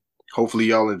today. Hopefully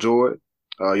y'all enjoyed.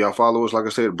 Y'all follow us, like I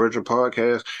said, Brethren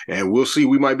Podcast, and we'll see.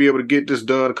 We might be able to get this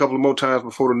done a couple of more times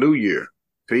before the new year.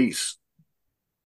 Peace.